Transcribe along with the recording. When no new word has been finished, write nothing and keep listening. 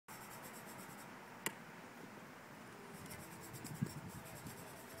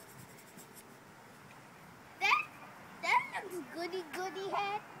goody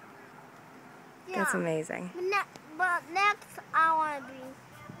head. Yeah. That's amazing. But next, I want to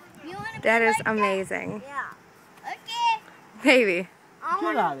be. You want to be That is like amazing. That? Yeah. Okay. Baby.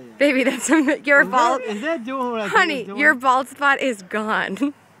 Get out of here. Baby, that's your bald. Is that doing what I think Honey, it's doing? your bald spot is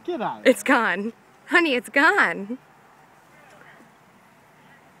gone. Get out of here. It's gone. Honey, it's gone.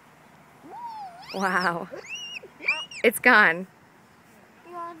 Wow. It's gone.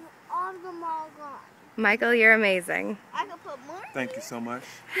 All of them are gone. Michael, you're amazing. I can put more. Thank you so much.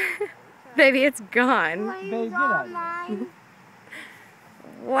 Baby, it's gone. Babe, get out of here.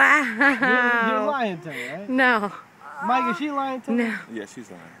 Wow. You're lying to me, right? No. Mike, is she lying to me? No. Yeah, she's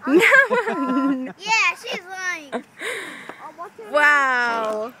lying. No. Yeah, she's lying.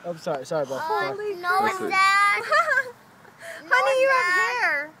 Wow. I'm sorry, bud. No, it's that. Honey, you have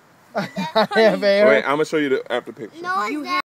hair. I have hair. Wait, I'm gonna show you the after picture. No, it's that.